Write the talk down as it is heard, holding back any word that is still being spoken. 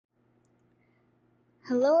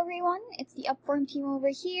Hello everyone, it's the Upform team over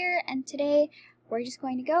here, and today we're just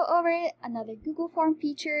going to go over another Google Form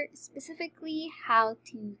feature, specifically how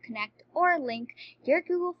to connect or link your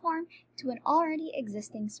Google Form to an already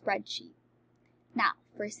existing spreadsheet. Now,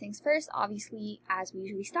 first things first, obviously, as we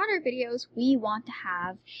usually start our videos, we want to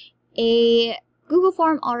have a Google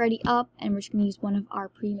Form already up, and we're just going to use one of our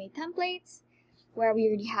pre-made templates where we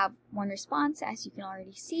already have one response, as you can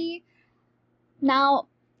already see. Now,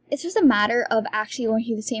 it's just a matter of actually going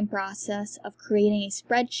through the same process of creating a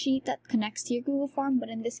spreadsheet that connects to your Google Form, but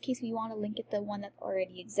in this case, we want to link it to one that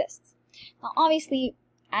already exists. Now, obviously,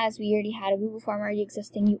 as we already had a Google Form already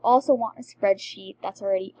existing, you also want a spreadsheet that's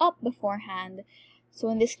already up beforehand. So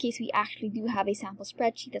in this case, we actually do have a sample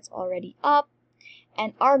spreadsheet that's already up,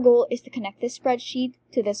 and our goal is to connect this spreadsheet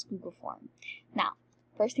to this Google Form. Now,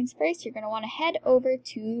 first things first, you're going to want to head over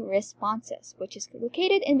to Responses, which is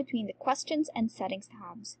located in between the Questions and Settings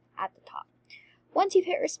tabs at the top. Once you've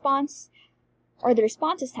hit Response, or the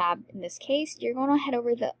Responses tab in this case, you're going to head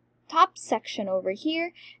over the top section over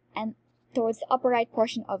here and towards the upper right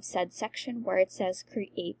portion of said section where it says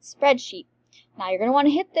Create Spreadsheet. Now you're going to want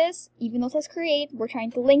to hit this, even though it says Create, we're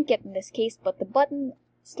trying to link it in this case, but the button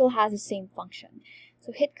still has the same function.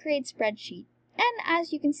 So hit Create Spreadsheet, and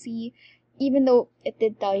as you can see, even though it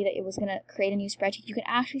did tell you that it was going to create a new spreadsheet, you can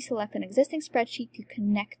actually select an existing spreadsheet to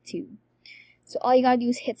connect to. So all you got to do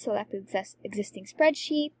is hit Select Existing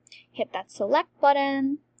Spreadsheet, hit that Select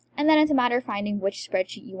button, and then it's a matter of finding which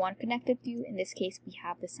spreadsheet you want to connect it to. In this case, we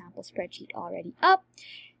have the sample spreadsheet already up.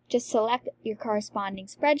 Just select your corresponding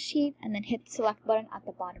spreadsheet and then hit the Select button at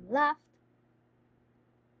the bottom left.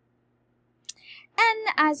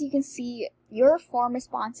 And as you can see, your form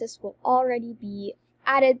responses will already be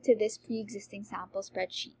added to this pre-existing sample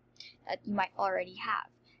spreadsheet that you might already have.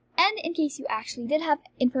 And in case you actually did have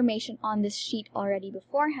information on this sheet already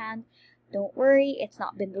beforehand, don't worry, it's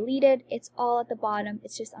not been deleted. It's all at the bottom.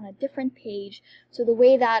 It's just on a different page. So the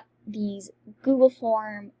way that these Google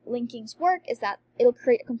Form linkings work is that it'll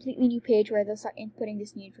create a completely new page where they'll start inputting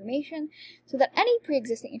this new information so that any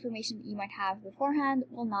pre-existing information that you might have beforehand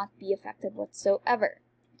will not be affected whatsoever.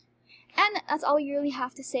 And that's all you really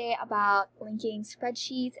have to say about linking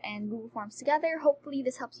spreadsheets and Google Forms together. Hopefully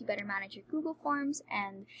this helps you better manage your Google Forms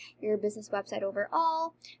and your business website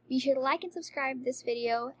overall. Be sure to like and subscribe this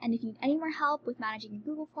video, and if you need any more help with managing your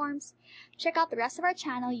Google Forms, check out the rest of our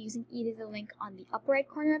channel using either the link on the upper right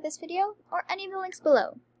corner of this video or any of the links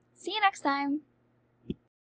below. See you next time!